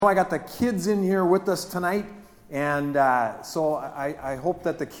I got the kids in here with us tonight, and so I hope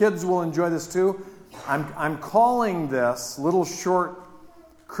that the kids will enjoy this too. I'm calling this little short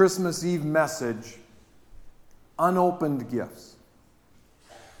Christmas Eve message, Unopened Gifts.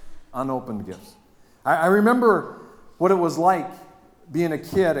 Unopened Gifts. I remember what it was like being a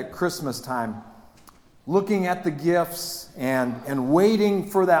kid at Christmas time, looking at the gifts and waiting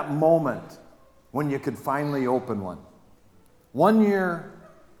for that moment when you could finally open one. One year,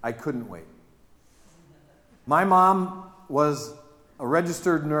 I couldn't wait. My mom was a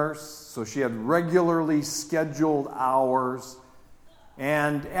registered nurse, so she had regularly scheduled hours.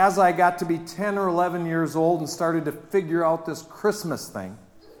 And as I got to be 10 or 11 years old and started to figure out this Christmas thing,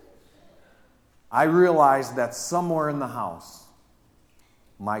 I realized that somewhere in the house,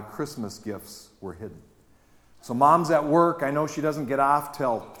 my Christmas gifts were hidden. So mom's at work. I know she doesn't get off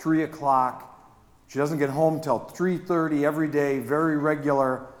till 3 o'clock. She doesn't get home till 3:30 every day, very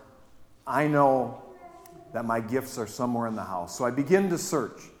regular. I know that my gifts are somewhere in the house. So I begin to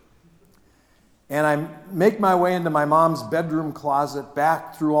search. And I make my way into my mom's bedroom closet,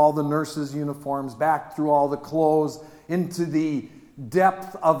 back through all the nurses' uniforms, back through all the clothes, into the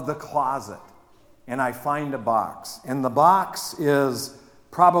depth of the closet. And I find a box. And the box is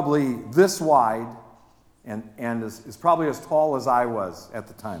probably this wide and is probably as tall as I was at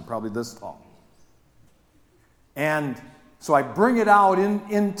the time, probably this tall. And so I bring it out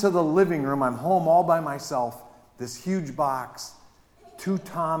into the living room. I'm home all by myself. This huge box, to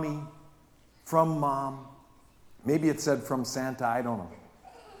Tommy, from Mom. Maybe it said from Santa, I don't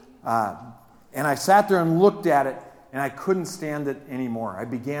know. And I sat there and looked at it, and I couldn't stand it anymore. I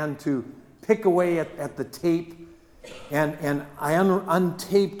began to pick away at the tape, and I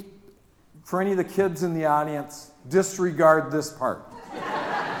untaped. For any of the kids in the audience, disregard this part.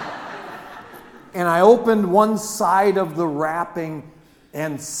 And I opened one side of the wrapping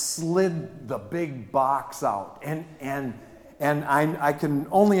and slid the big box out. And I can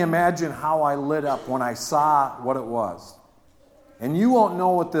only imagine how I lit up when I saw what it was. And you won't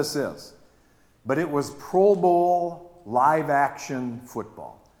know what this is, but it was Pro Bowl live action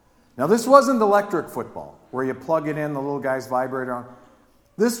football. Now this wasn't electric football, where you plug it in, the little guy's vibrator on.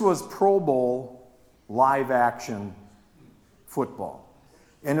 This was Pro Bowl live action football.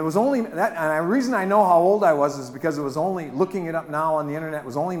 And it was only that, and the reason I know how old I was is because it was only, looking it up now on the internet, it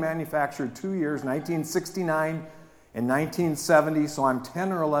was only manufactured 2 years, 1969 and 1970, so I'm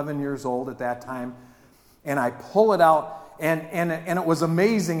 10 or 11 years old at that time. And I pull it out, and it was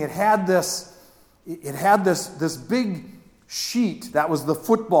amazing. It had this big sheet that was the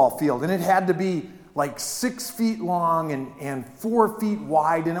football field, and it had to be like 6 feet long and 4 feet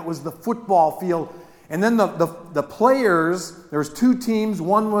wide, and it was the football field. And then the players, there was 2 teams.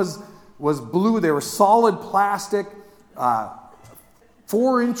 One was blue. They were solid plastic,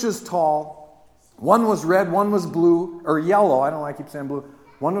 4 inches tall. One was red, one was blue, or yellow. I don't know why I keep saying blue.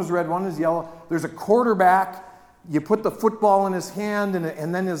 One was red, one was yellow. There's a quarterback. You put the football in his hand,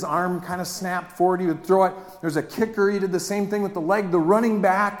 and then his arm kind of snapped forward. He would throw it. There's a kicker. He did the same thing with the leg. The running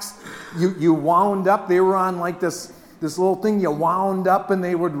backs, you wound up. They were on like this little thing. You wound up, and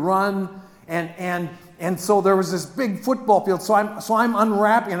they would run. And so there was this big football field. So I'm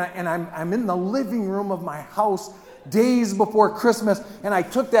unwrapping, and I'm in the living room of my house days before Christmas. And I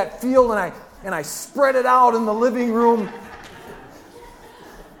took that field and I spread it out in the living room.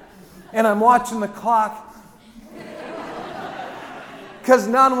 And I'm watching the clock. Because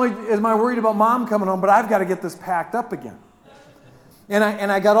not only am I worried about Mom coming home, but I've got to get this packed up again. And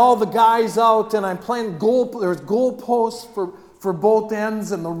I got all the guys out, and I'm playing there's goal posts for both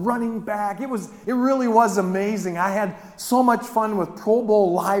ends, and the running back. It really was amazing. I had so much fun with Pro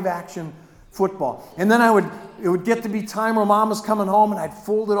Bowl live action football. And then it would get to be time where Mom was coming home, and I'd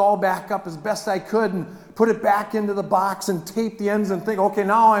fold it all back up as best I could and put it back into the box and tape the ends and think, okay,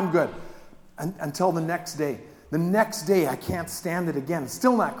 now I'm good. Until the next day. The next day, I can't stand it again. It's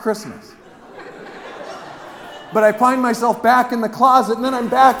still not Christmas. But I find myself back in the closet, and then I'm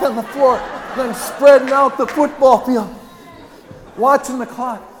back on the floor, and I'm spreading out the football field, watching the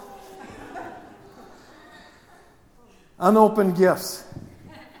clock. Unopened gifts.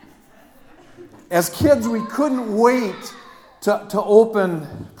 As kids, we couldn't wait to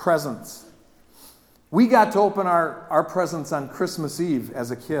open presents. We got to open our presents on Christmas Eve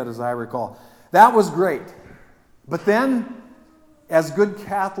as a kid, as I recall. That was great. But then, as good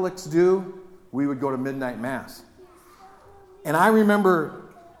Catholics do, we would go to midnight mass. And I remember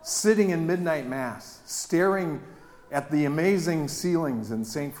sitting in midnight mass, staring at the amazing ceilings in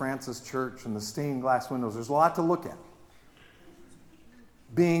St. Francis Church and the stained glass windows. There's a lot to look at.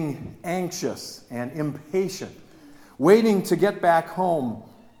 Being anxious and impatient, waiting to get back home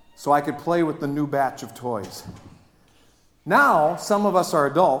so I could play with the new batch of toys. Now, some of us are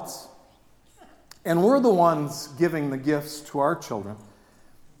adults, and we're the ones giving the gifts to our children.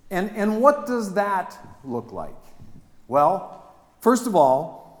 And what does that look like? Well, first of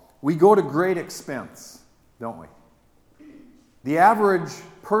all, we go to great expense, don't we? The average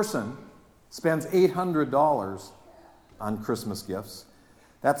person spends $800 on Christmas gifts.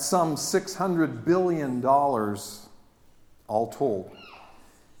 That's some $600 billion all told.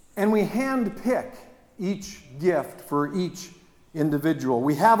 And we hand-pick each gift for each individual.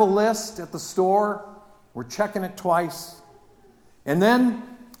 We have a list at the store. We're checking it twice. And then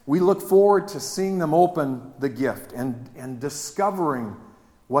we look forward to seeing them open the gift and discovering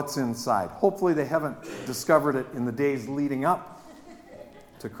what's inside. Hopefully they haven't discovered it in the days leading up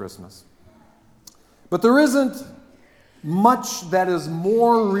to Christmas. But there isn't much that is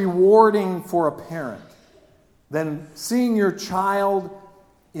more rewarding for a parent than seeing your child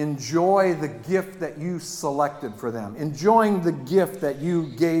enjoy the gift that you selected for them, enjoying the gift that you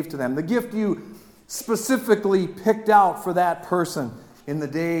gave to them, the gift you specifically picked out for that person in the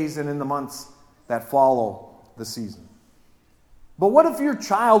days and in the months that follow the season. But what if your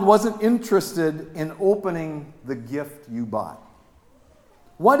child wasn't interested in opening the gift you bought?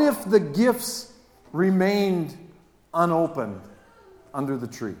 What if the gifts remained unopened under the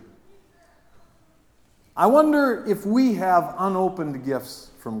tree? I wonder if we have unopened gifts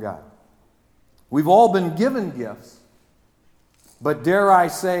from God. We've all been given gifts, but dare I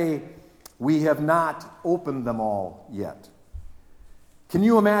say, we have not opened them all yet. Can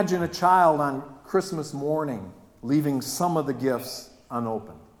you imagine a child on Christmas morning leaving some of the gifts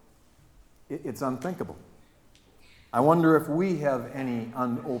unopened? It's unthinkable. I wonder if we have any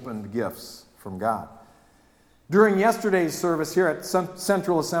unopened gifts from God. During yesterday's service here at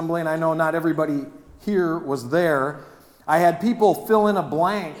Central Assembly, and I know not everybody here was there, I had people fill in a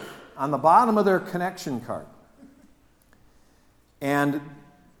blank on the bottom of their connection card. And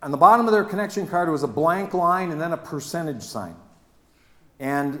on the bottom of their connection card was a blank line and then a percentage sign.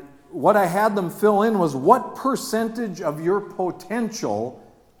 And what I had them fill in was, what percentage of your potential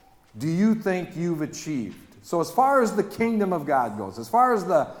do you think you've achieved? So as far as the kingdom of God goes, as far as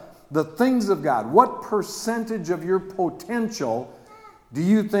the things of God, what percentage of your potential do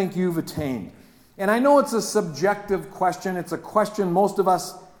you think you've attained? And I know it's a subjective question. It's a question most of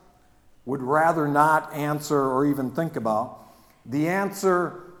us would rather not answer or even think about. The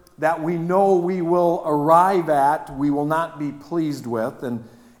answer that we know we will arrive at, we will not be pleased with.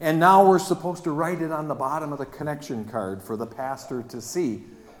 And now we're supposed to write it on the bottom of the connection card for the pastor to see.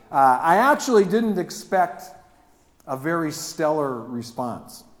 I actually didn't expect a very stellar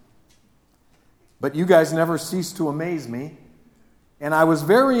response. But you guys never cease to amaze me. And I was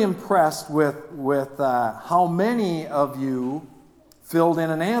very impressed with how many of you filled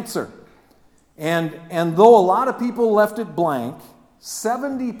in an answer. And though a lot of people left it blank,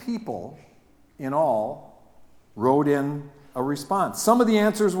 70 people in all wrote in a response. Some of the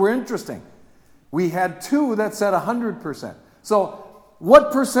answers were interesting. We had 2 that said 100%. So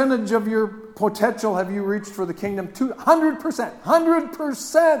what percentage of your potential have you reached for the kingdom? 100%.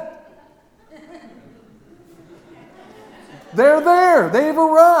 100%. They're there. They've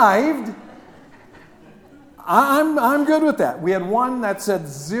arrived. I'm good with that. We had one that said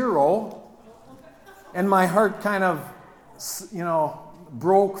 0, and my heart kind of,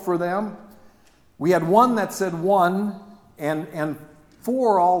 broke for them. We had one that said 1, and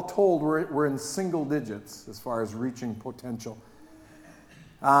 4 all told were in single digits as far as reaching potential.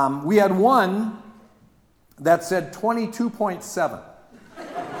 We had one that said 22.7.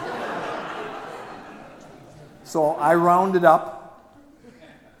 So I rounded up.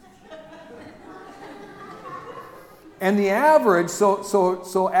 And the average,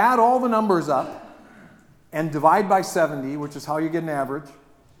 so add all the numbers up and divide by 70, which is how you get an average.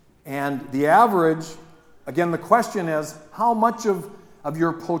 And the average, again, the question is, how much of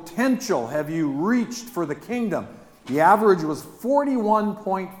your potential have you reached for the kingdom? The average was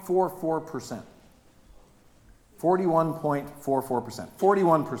 41.44%. 41.44%.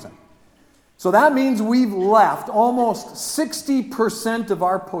 41%. So that means we've left almost 60% of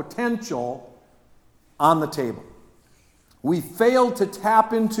our potential on the table. We failed to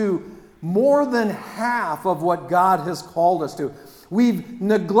tap into more than half of what God has called us to. We've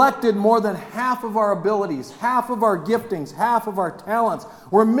neglected more than half of our abilities, half of our giftings, half of our talents.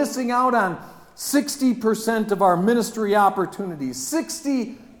 We're missing out on 60% of our ministry opportunities.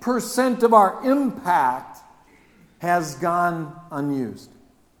 60% of our impact has gone unused.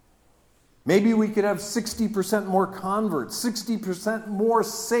 Maybe we could have 60% more converts, 60% more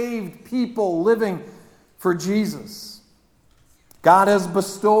saved people living for Jesus. God has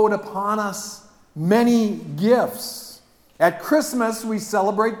bestowed upon us many gifts. At Christmas, we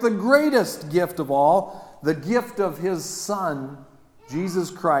celebrate the greatest gift of all, the gift of His Son,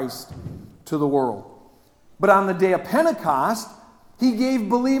 Jesus Christ, to the world. But on the day of Pentecost, He gave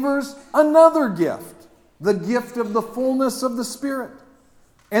believers another gift, the gift of the fullness of the Spirit.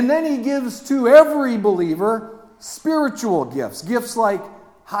 And then He gives to every believer spiritual gifts, gifts like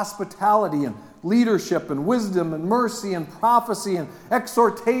hospitality and leadership and wisdom and mercy and prophecy and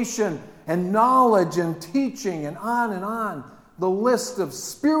exhortation and knowledge and teaching and on, the list of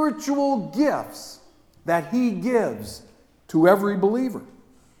spiritual gifts that He gives to every believer.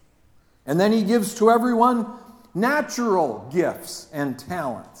 And then He gives to everyone natural gifts and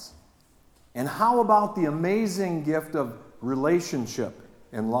talents. And how about the amazing gift of relationship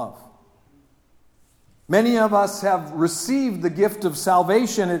and love? Many of us have received the gift of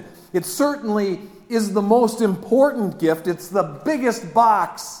salvation. It certainly is the most important gift. It's the biggest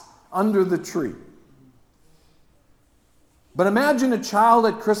box under the tree. But imagine a child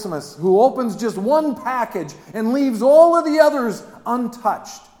at Christmas who opens just one package and leaves all of the others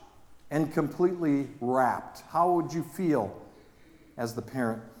untouched and completely wrapped. How would you feel as the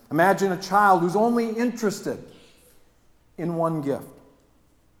parent? Imagine a child who's only interested in one gift.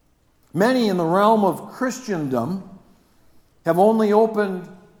 Many in the realm of Christendom have only opened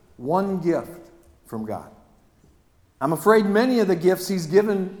one gift from God. I'm afraid many of the gifts He's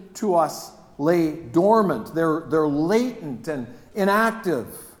given to us lay dormant. They're latent and inactive.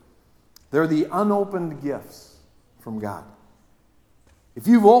 They're the unopened gifts from God. If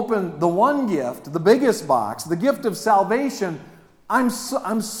you've opened the one gift, the biggest box, the gift of salvation, I'm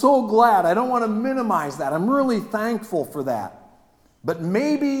so glad. I don't want to minimize that. I'm really thankful for that. But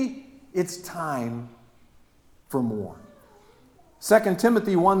maybe it's time for more. 2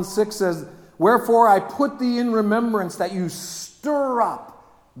 Timothy 1:6 says, "Wherefore I put thee in remembrance that you stir up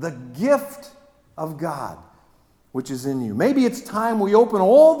the gift of God which is in you." Maybe it's time we open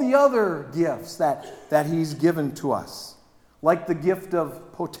all the other gifts that He's given to us, like the gift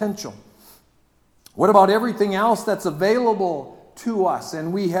of potential. What about everything else that's available to us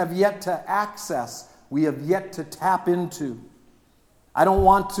and we have yet to access, we have yet to tap into? I don't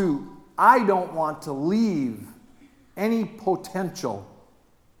want to leave any potential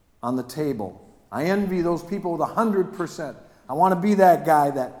on the table. I envy those people with 100%. I want to be that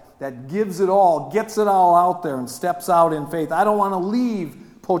guy that gives it all, gets it all out there and steps out in faith. I don't want to leave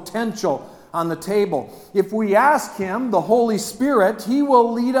potential on the table. If we ask Him, the Holy Spirit, He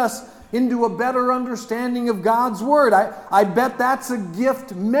will lead us into a better understanding of God's Word. I bet that's a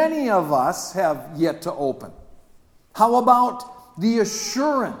gift many of us have yet to open. How about the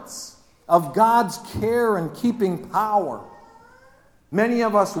assurance of God's care and keeping power? Many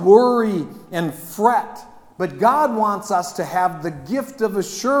of us worry and fret, but God wants us to have the gift of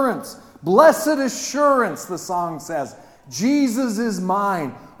assurance. Blessed assurance, the song says. Jesus is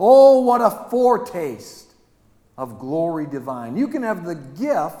mine. Oh, what a foretaste of glory divine. You can have the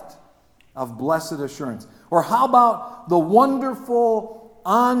gift of blessed assurance. Or how about the wonderful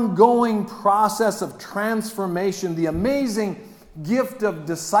ongoing process of transformation, the amazing gift of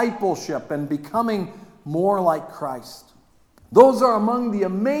discipleship and becoming more like Christ? Those are among the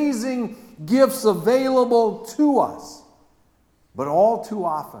amazing gifts available to us. But all too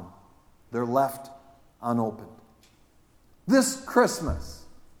often, they're left unopened. This Christmas,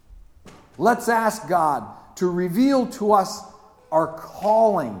 let's ask God to reveal to us our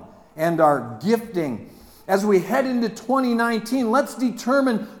calling and our gifting. As we head into 2019, let's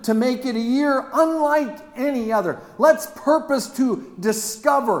determine to make it a year unlike any other. Let's purpose to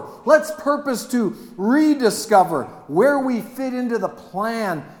discover. Let's purpose to rediscover where we fit into the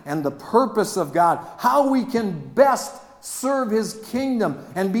plan and the purpose of God. How we can best serve His kingdom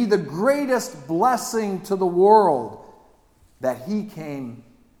and be the greatest blessing to the world that He came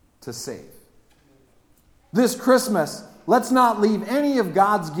to save. This Christmas, let's not leave any of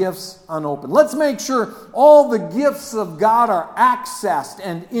God's gifts unopened. Let's make sure all the gifts of God are accessed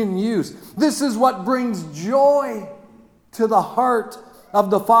and in use. This is what brings joy to the heart of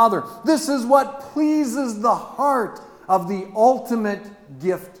the Father. This is what pleases the heart of the ultimate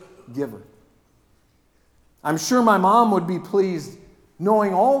gift giver. I'm sure my mom would be pleased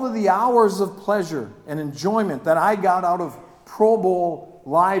knowing all of the hours of pleasure and enjoyment that I got out of Pro Bowl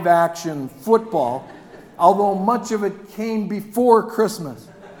live action football, although much of it came before Christmas.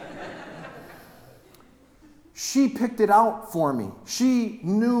 She picked it out for me. She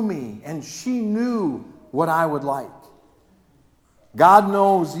knew me, and she knew what I would like. God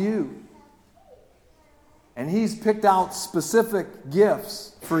knows you. And He's picked out specific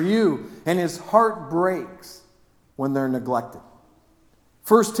gifts for you, and His heart breaks when they're neglected.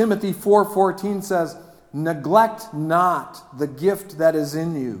 1 Timothy 4:14 says, "Neglect not the gift that is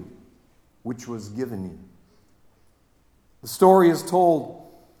in you, which was given you." The story is told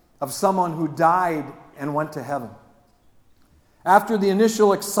of someone who died and went to heaven. After the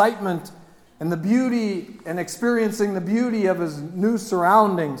initial excitement and the beauty and experiencing the beauty of his new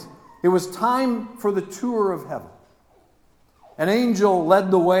surroundings, it was time for the tour of heaven. An angel led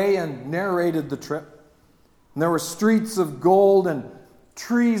the way and narrated the trip. And there were streets of gold and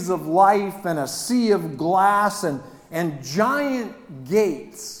trees of life and a sea of glass and giant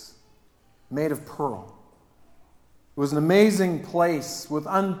gates made of pearl. It was an amazing place with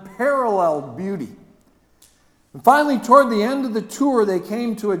unparalleled beauty. And finally, toward the end of the tour, they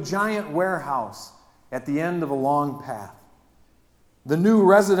came to a giant warehouse at the end of a long path. The new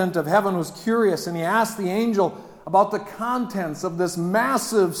resident of heaven was curious, and he asked the angel about the contents of this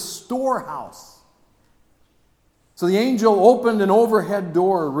massive storehouse. So the angel opened an overhead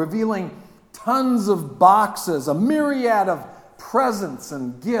door, revealing tons of boxes, a myriad of presents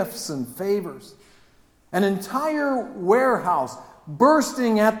and gifts and favors. An entire warehouse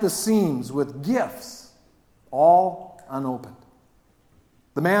bursting at the seams with gifts, all unopened.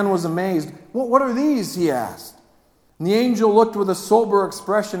 The man was amazed. "What are these?" he asked. And the angel looked with a sober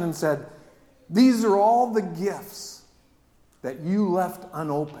expression and said, "These are all the gifts that you left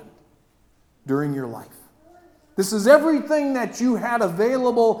unopened during your life. This is everything that you had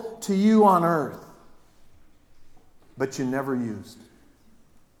available to you on earth, but you never used.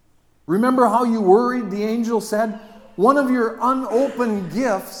 Remember how you worried?" the angel said. "One of your unopened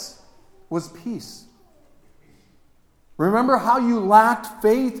gifts was peace. Remember how you lacked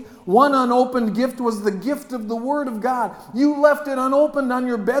faith? One unopened gift was the gift of the Word of God. You left it unopened on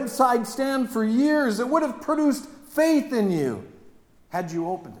your bedside stand for years. It would have produced faith in you had you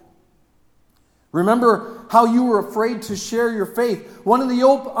opened it. Remember how you were afraid to share your faith? One of the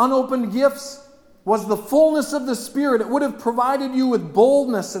unopened gifts was the fullness of the Spirit. It would have provided you with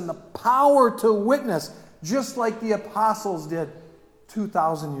boldness and the power to witness, just like the apostles did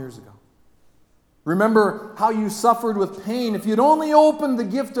 2,000 years ago. Remember how you suffered with pain. If you'd only opened the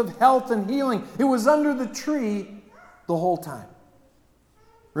gift of health and healing, it was under the tree the whole time.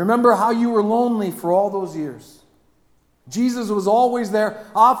 Remember how you were lonely for all those years. Jesus was always there,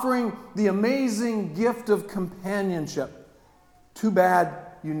 offering the amazing gift of companionship. Too bad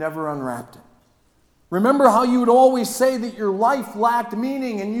you never unwrapped it. Remember how you would always say that your life lacked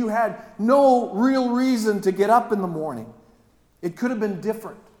meaning and you had no real reason to get up in the morning. It could have been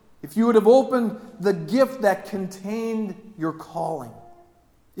different if you would have opened the gift that contained your calling.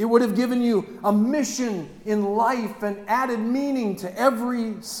 It would have given you a mission in life and added meaning to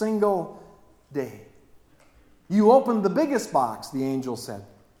every single day. You opened the biggest box, the angel said,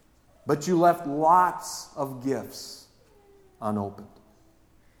 but you left lots of gifts unopened.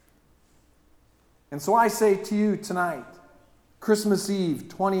 And so I say to you tonight, Christmas Eve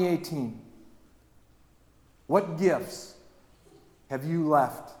 2018, what gifts have you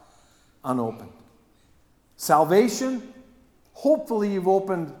left unopened? Salvation? Hopefully you've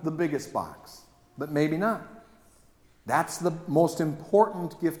opened the biggest box, but maybe not. That's the most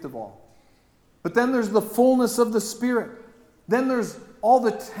important gift of all. But then there's the fullness of the Spirit. Then there's all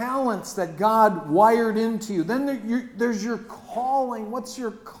the talents that God wired into you. Then there's your calling. What's your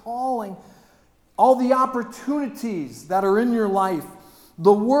calling? All the opportunities that are in your life.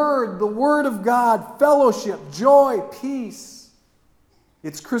 The Word of God, fellowship, joy, peace.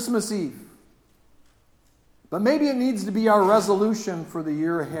 It's Christmas Eve. But maybe it needs to be our resolution for the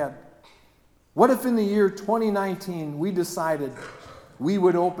year ahead. What if in the year 2019 we decided we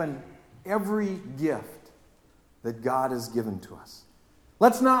would open every gift that God has given to us?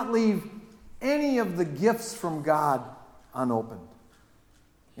 Let's not leave any of the gifts from God unopened.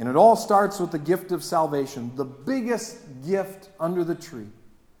 And it all starts with the gift of salvation, the biggest gift under the tree.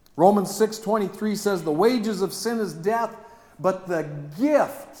 Romans 6:23 says, "The wages of sin is death, but the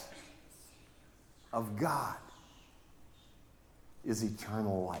gift of God is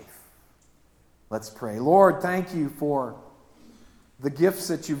eternal life." Let's pray. Lord, thank you for the gifts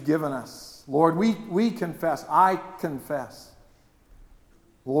that you've given us. Lord, we confess, I confess,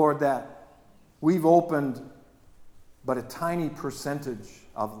 Lord, that we've opened but a tiny percentage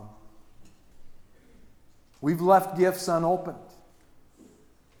of them. We've left gifts unopened.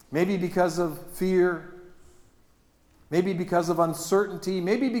 Maybe because of fear, maybe because of uncertainty,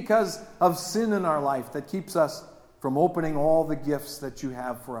 maybe because of sin in our life that keeps us from opening all the gifts that you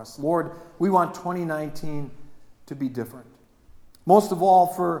have for us. Lord, we want 2019 to be different. Most of all,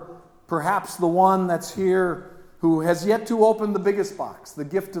 for perhaps the one that's here who has yet to open the biggest box, the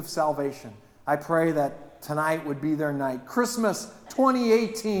gift of salvation. I pray that tonight would be their night. Christmas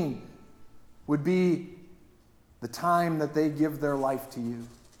 2018 would be the time that they give their life to you.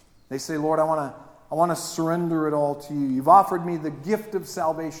 They say, Lord, I want to surrender it all to you. You've offered me the gift of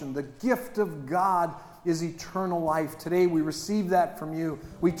salvation. The gift of God is eternal life. Today we receive that from you.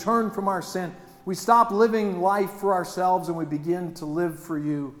 We turn from our sin. We stop living life for ourselves and we begin to live for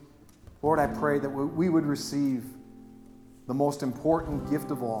you. Lord, I pray that we would receive the most important gift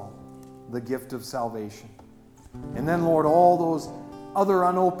of all, the gift of salvation. And then, Lord, all those other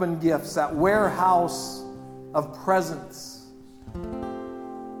unopened gifts, that warehouse of presents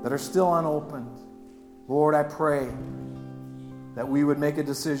that are still unopened. Lord, I pray that we would make a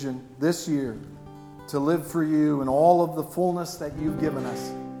decision this year to live for you in all of the fullness that you've given us,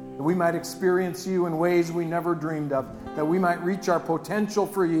 that we might experience you in ways we never dreamed of, that we might reach our potential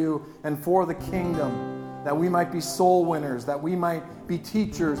for you and for the kingdom, that we might be soul winners, that we might be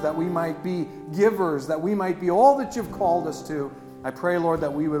teachers, that we might be givers, that we might be all that you've called us to. I pray, Lord,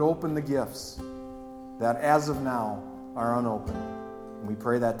 that we would open the gifts that as of now are unopened. And we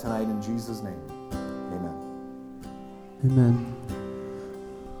pray that tonight in Jesus' name. Amen. Amen.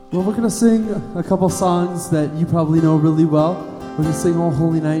 Well, we're going to sing a couple songs that you probably know really well. We're going to sing "Oh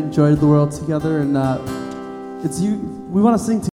Holy Night" and "Joy to the World" together. And we want to sing together.